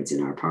 migrants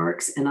in our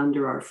parks and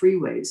under our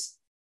freeways,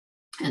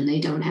 and they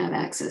don't have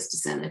access to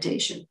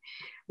sanitation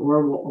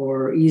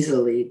or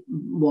easily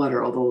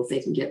water, although if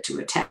they can get to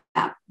a tap,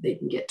 they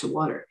can get to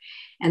water.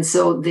 And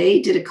so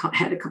they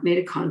made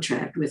a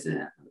contract with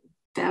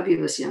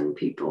fabulous young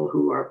people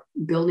who are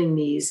building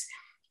these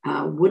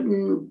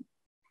wooden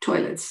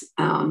toilets,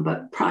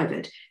 but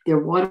private. They're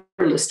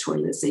waterless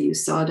toilets. They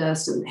use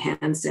sawdust and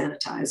hand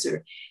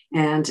sanitizer.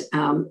 And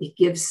it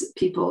gives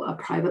people a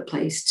private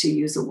place to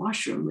use a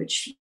washroom,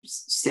 which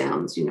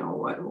sounds,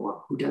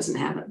 who doesn't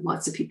have it?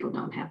 Lots of people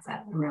don't have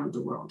that around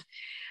the world.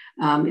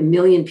 A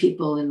million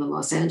people in the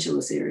Los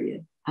Angeles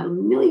area,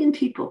 1 million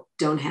people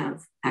don't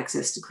have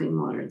access to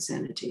clean water and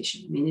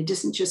sanitation. I mean, it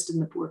isn't just in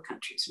the poor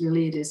countries,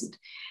 really it isn't.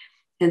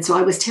 And so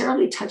I was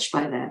terribly touched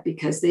by that,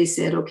 because they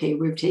said, okay,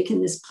 we've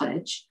taken this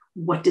pledge.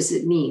 What does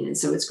it mean? And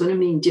so it's going to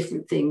mean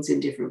different things in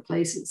different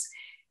places.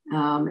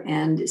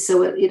 And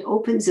so it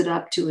opens it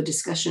up to a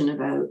discussion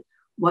about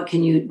what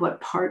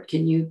part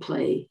can you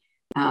play?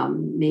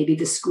 Maybe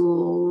the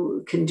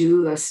school can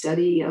do a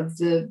study of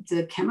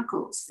the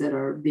chemicals that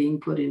are being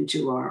put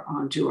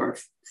onto our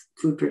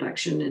food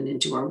production and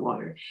into our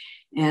water,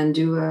 and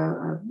do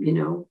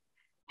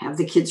have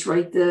the kids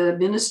write the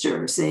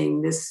minister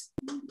saying this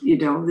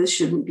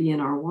shouldn't be in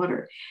our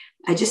water.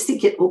 I just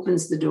think it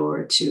opens the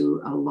door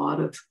to a lot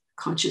of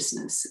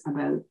consciousness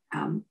about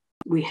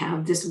we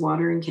have this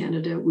water in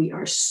Canada. We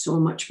are so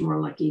much more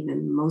lucky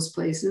than most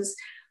places,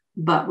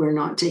 but we're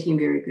not taking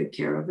very good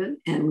care of it.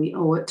 And we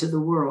owe it to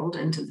the world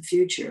and to the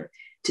future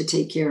to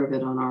take care of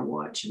it on our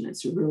watch. And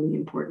it's a really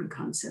important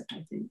concept,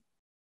 I think.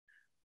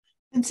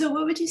 And so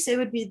what would you say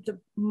would be the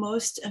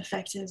most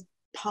effective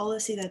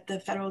policy that the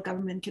federal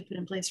government could put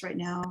in place right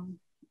now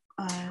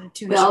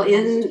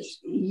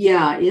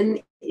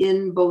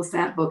in both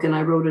that book and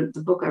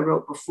the book I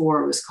wrote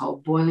before was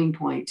called Boiling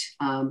Point,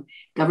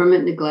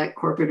 Government Neglect,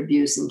 Corporate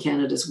Abuse in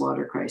Canada's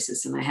Water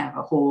Crisis. And I have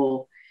a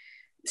whole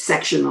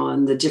section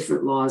on the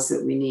different laws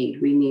that we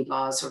need. We need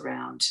laws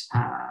around,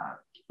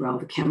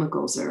 the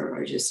chemicals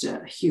are just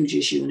a huge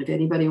issue. And if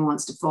anybody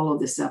wants to follow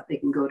this up, they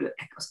can go to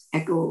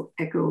Eco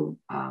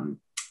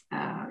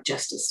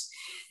Justice.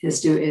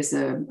 Is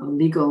a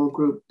legal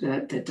group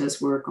that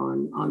does work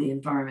on the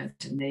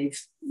environment, and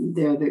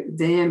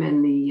them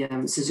and the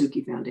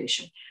Suzuki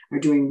Foundation are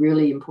doing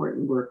really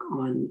important work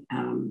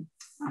on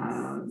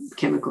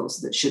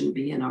chemicals that shouldn't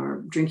be in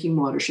our drinking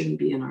water, shouldn't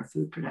be in our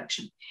food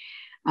production.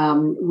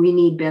 We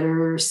need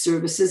better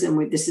services,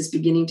 and this is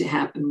beginning to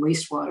happen.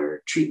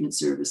 Wastewater treatment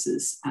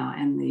services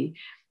and the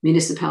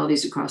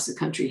municipalities across the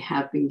country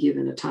have been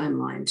given a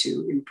timeline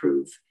to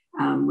improve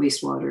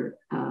wastewater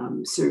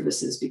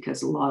services,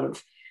 because a lot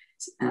of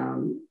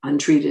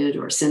untreated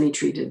or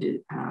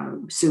semi-treated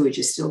sewage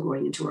is still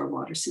going into our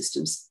water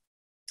systems.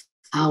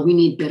 We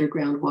need better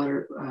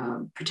groundwater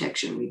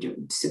protection. We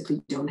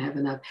simply don't have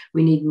enough.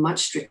 We need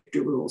much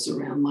stricter rules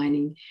around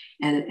mining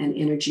and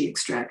energy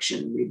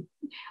extraction.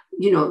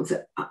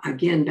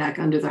 Again, back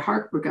under the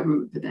Harper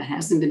government, but that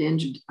hasn't been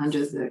under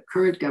the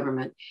current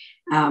government,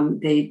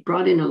 they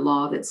brought in a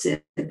law that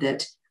said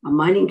that a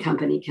mining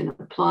company can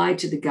apply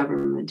to the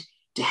government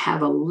to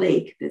have a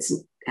lake that's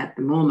at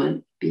the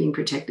moment being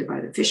protected by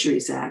the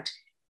Fisheries Act,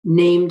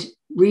 renamed.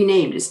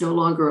 It's no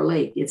longer a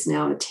lake. It's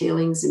now a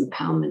tailings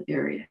impoundment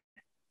area.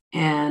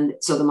 And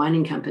so the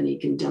mining company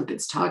can dump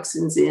its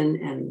toxins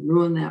in and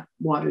ruin that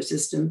water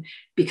system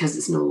because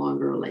it's no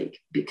longer a lake,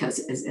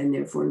 and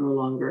therefore no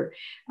longer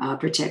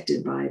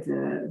protected by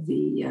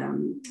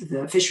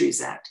the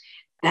Fisheries Act.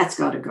 That's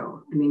got to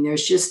go. I mean,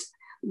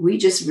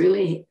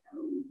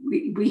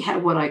 we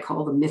have what I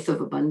call the myth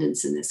of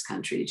abundance in this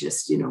country.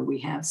 We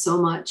have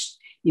so much.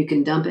 You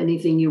can dump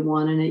anything you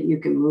want in it. You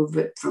can move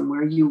it from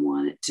where you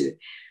want it to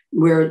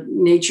where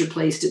nature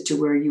placed it to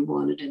where you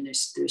want it. And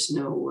there's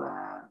no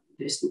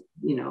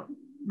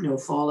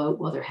fallout.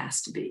 Well, there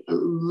has to be.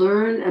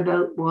 Learn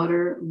about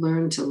water,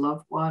 learn to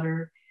love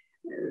water,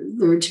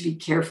 learn to be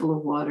careful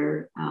of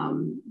water,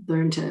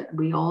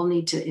 we all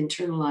need to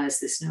internalize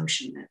this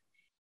notion that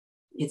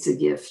it's a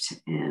gift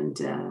and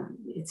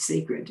it's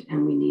sacred,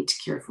 and we need to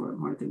care for it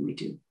more than we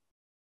do.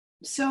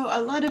 So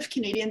a lot of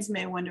Canadians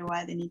may wonder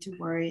why they need to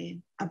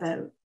worry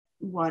about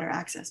water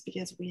access,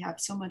 because we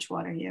have so much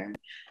water here.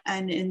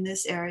 And in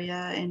this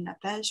area in La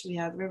Pêche, we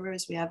have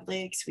rivers, we have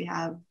lakes, we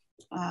have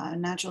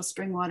natural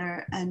spring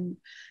water, and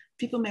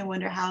people may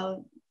wonder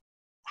how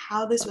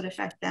this would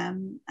affect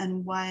them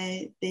and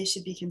why they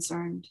should be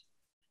concerned.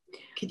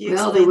 Could you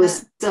Well, there explain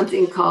was that?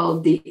 something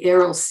called the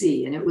Aral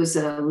Sea, and it was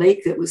a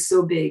lake that was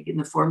so big in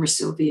the former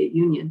Soviet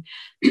Union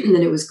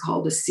that it was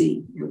called a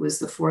sea. It was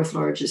the fourth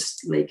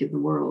largest lake in the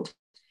world,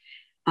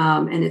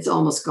 and it's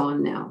almost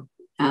gone now.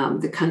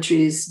 The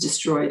countries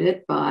destroyed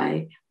it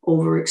by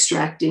over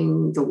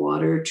extracting the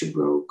water to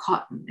grow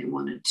cotton. They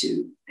wanted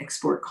to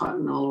export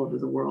cotton all over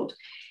the world.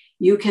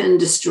 You can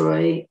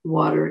destroy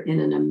water in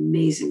an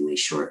amazingly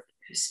short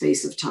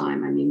space of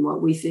time. I mean,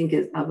 what we think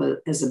of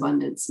as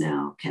abundance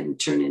now can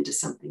turn into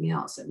something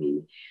else. I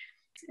mean,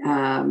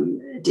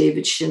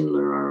 David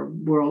Schindler, our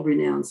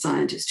world-renowned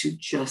scientist who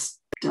just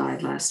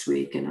died last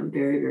week, and I'm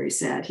very, very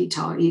sad.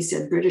 He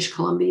said British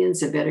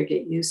Columbians had better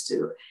get used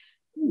to,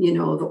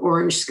 the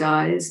orange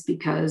skies,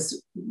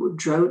 because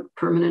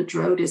permanent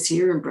drought is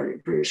here in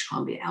British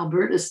Columbia.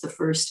 Alberta is the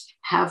first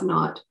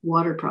have-not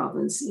water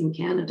province in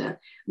Canada.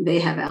 They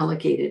have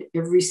allocated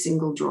every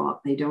single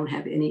drop. They don't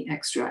have any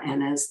extra.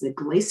 And as the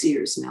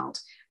glaciers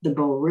melt, the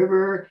Bow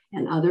River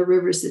and other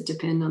rivers that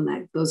depend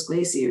on those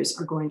glaciers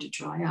are going to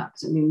dry up.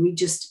 So, I mean,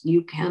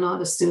 you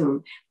cannot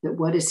assume that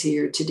what is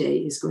here today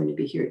is going to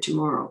be here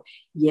tomorrow.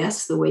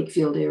 Yes, the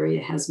Wakefield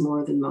area has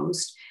more than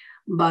most,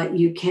 but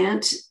you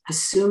can't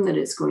assume that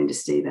it's going to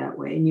stay that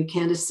way. And you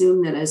can't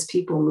assume that as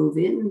people move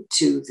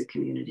into the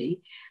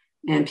community,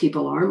 and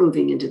people are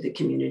moving into the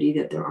community,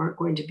 that there aren't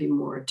going to be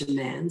more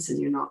demands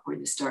and you're not going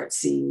to start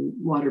seeing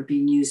water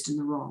being used in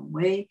the wrong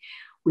way.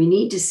 We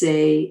need to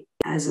say,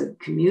 as a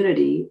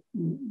community,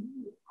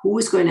 who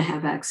is going to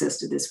have access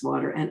to this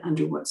water and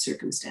under what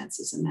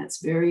circumstances? And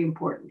that's very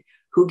important.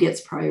 Who gets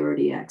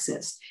priority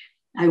access?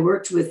 I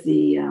worked with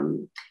the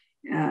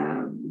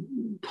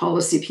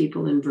policy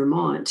people in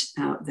Vermont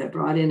that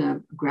brought in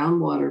a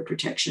groundwater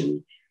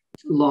protection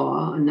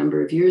law a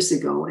number of years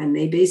ago, and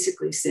they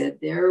basically said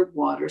their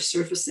water,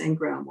 surface and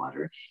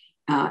groundwater,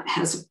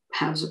 has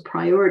a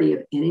priority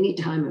of in any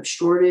time of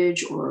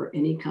shortage or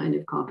any kind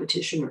of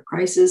competition or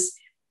crisis.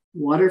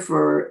 Water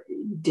for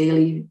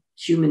daily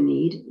human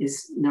need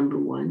is number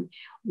one.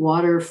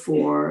 Water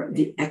for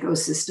the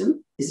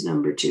ecosystem is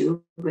number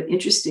two. But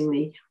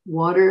interestingly,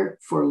 water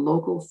for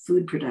local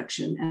food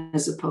production,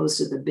 as opposed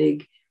to the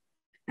big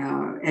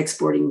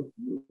exporting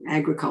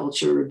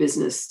agriculture or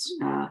business,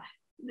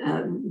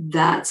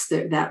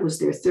 that was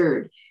their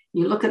third.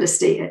 You look at a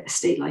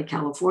state like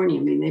California.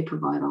 I mean, they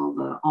provide all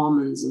the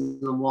almonds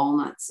and the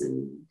walnuts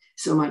and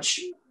so much,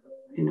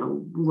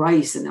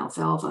 rice and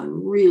alfalfa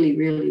and really,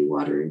 really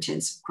water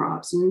intensive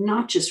crops,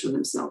 not just for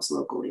themselves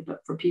locally, but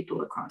for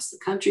people across the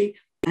country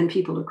and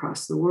people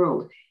across the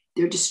world.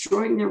 They're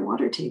destroying their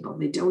water table.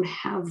 They don't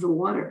have the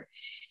water.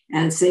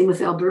 And same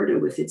with Alberta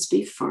with its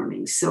beef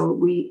farming. So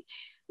we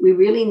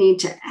really need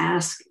to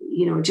ask,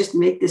 just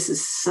make this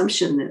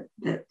assumption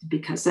that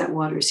because that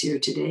water is here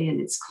today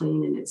and it's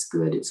clean and it's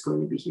good, it's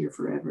going to be here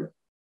forever.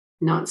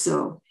 Not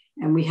so.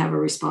 And we have a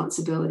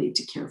responsibility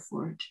to care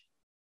for it.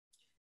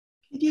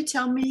 Could you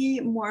tell me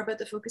more about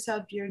the focus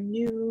of your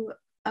new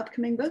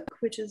upcoming book,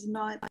 which is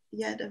not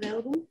yet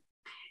available?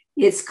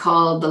 It's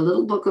called The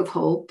Little Book of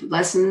Hope,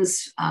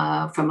 Lessons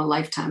from a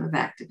Lifetime of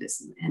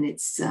Activism. And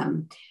it's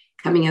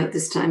coming out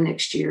this time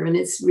next year. And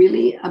it's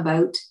really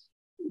about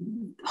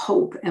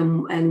hope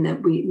and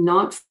that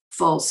not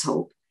false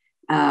hope,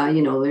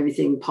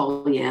 everything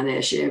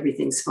Pollyannish,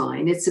 everything's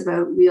fine. It's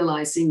about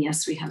realizing,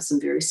 yes, we have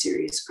some very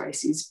serious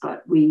crises,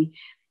 but we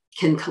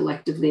can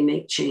collectively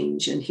make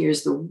change. And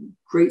here's the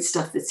great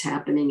stuff that's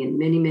happening in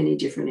many, many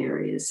different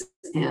areas.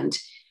 And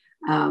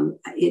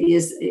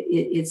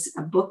it's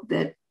a book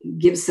that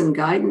gives some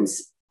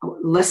guidance,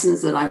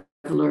 lessons that I've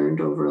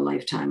learned over a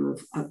lifetime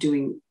of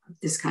doing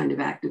this kind of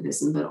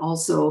activism, but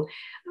also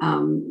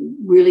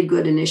really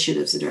good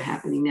initiatives that are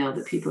happening now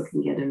that people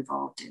can get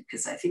involved in.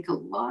 Because I think a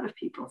lot of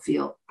people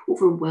feel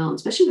overwhelmed,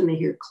 especially when they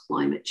hear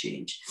climate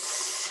change.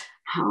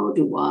 How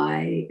do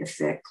I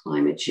affect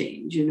climate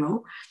change?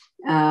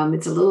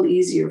 It's a little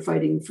easier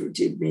fighting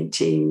to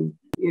maintain,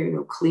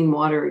 clean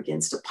water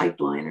against a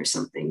pipeline or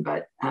something,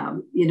 but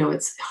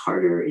it's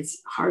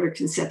harder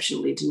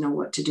conceptually to know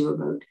what to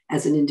do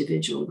as an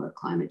individual about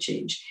climate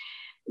change.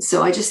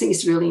 So I just think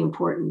it's really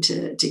important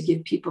to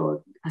give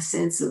people a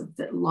sense of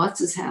that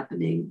lots is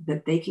happening,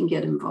 that they can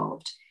get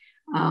involved.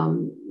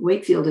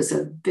 Wakefield is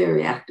a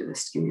very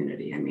activist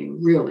community. I mean,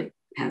 really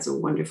has a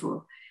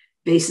wonderful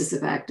basis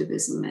of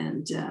activism,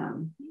 and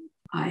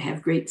I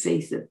have great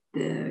faith that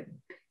the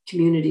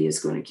community is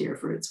going to care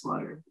for its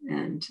water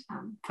and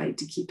fight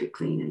to keep it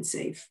clean and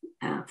safe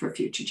for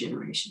future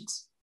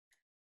generations.